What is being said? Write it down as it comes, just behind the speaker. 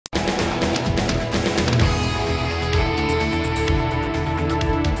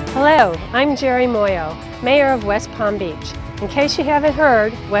Hello, I'm Jeri Muoio, Mayor of West Palm Beach. In case you haven't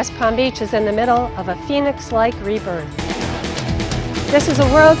heard, West Palm Beach is in the middle of a phoenix-like rebirth. This is a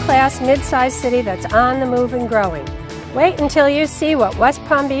world-class mid-sized city that's on the move and growing. Wait until you see what West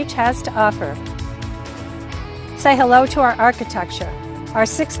Palm Beach has to offer. Say hello to our architecture, our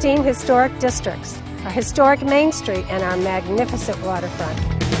 16 historic districts, our historic Main Street, and our magnificent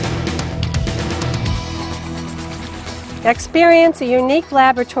waterfront. Experience a unique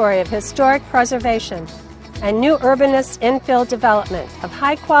laboratory of historic preservation and new urbanist infill development of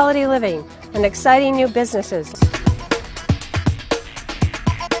high-quality living and exciting new businesses.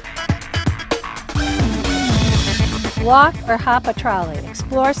 Walk or hop a trolley,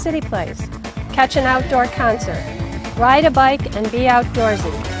 explore City Place, catch an outdoor concert, ride a bike and be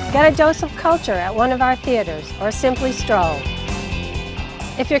outdoorsy, get a dose of culture at one of our theaters, or simply stroll.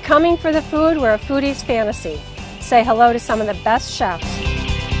 If you're coming for the food, we're a foodie's fantasy. Say hello to some of the best chefs.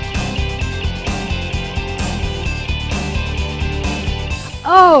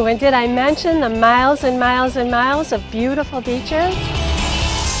 Oh, and did I mention the miles and miles and miles of beautiful beaches?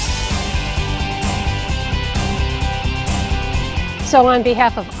 So on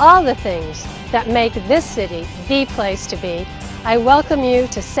behalf of all the things that make this city the place to be, I welcome you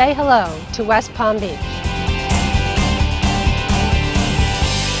to say hello to West Palm Beach.